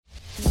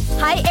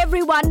Hi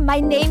everyone, my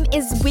name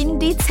is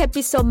Windy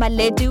Tepiso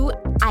Maledu.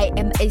 I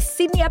am a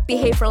senior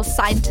behavioral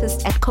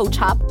scientist at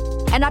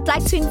CoachHub, and I'd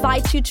like to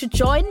invite you to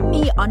join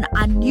me on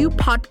our new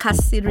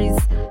podcast series,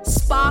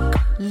 Spark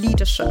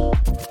Leadership.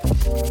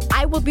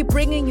 I will be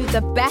bringing you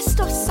the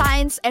best of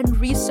science and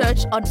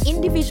research on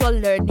individual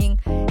learning,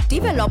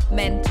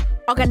 development,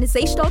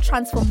 organizational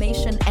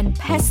transformation, and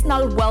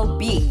personal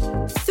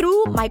well-being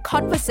through my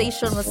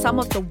conversation with some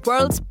of the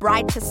world's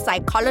brightest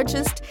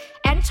psychologists,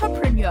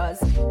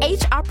 entrepreneurs,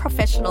 HR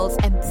professionals,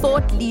 and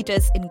thought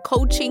leaders in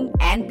coaching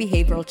and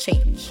behavioral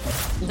change.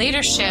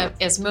 Leadership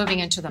is moving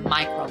into the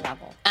micro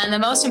level. And the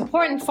most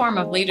important form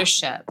of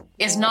leadership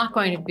is not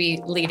going to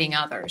be leading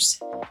others.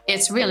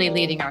 It's really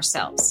leading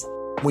ourselves.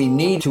 We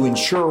need to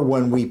ensure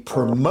when we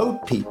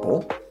promote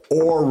people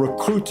or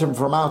recruit them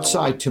from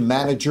outside to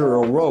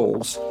managerial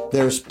roles,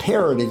 there's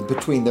parity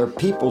between their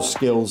people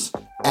skills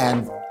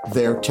and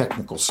their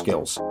technical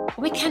skills.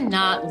 We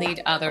cannot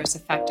lead others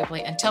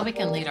effectively until we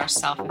can lead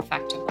ourselves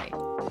effectively.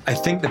 I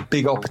think the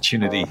big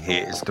opportunity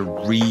here is to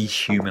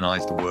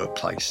rehumanize the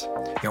workplace.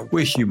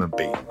 We're human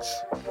beings.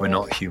 We're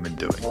not human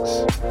doings.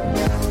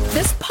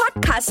 This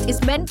podcast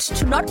is meant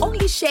to not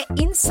only share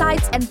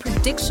insights and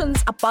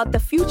predictions about the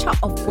future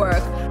of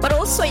work, but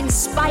also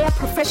inspire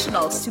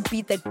professionals to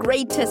be the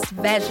greatest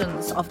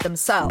versions of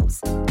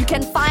themselves. You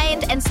can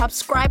find and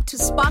subscribe to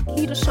Spark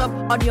Leadership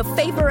on your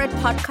favorite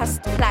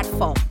podcast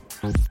platform.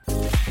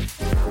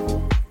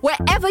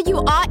 Wherever you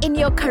are in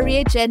your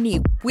career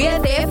journey, we're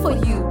there for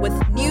you with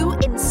new,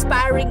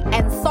 inspiring,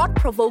 and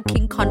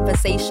thought-provoking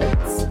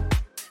conversations.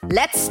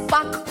 Let's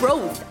spark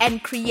growth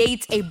and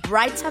create a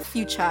brighter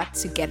future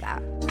together.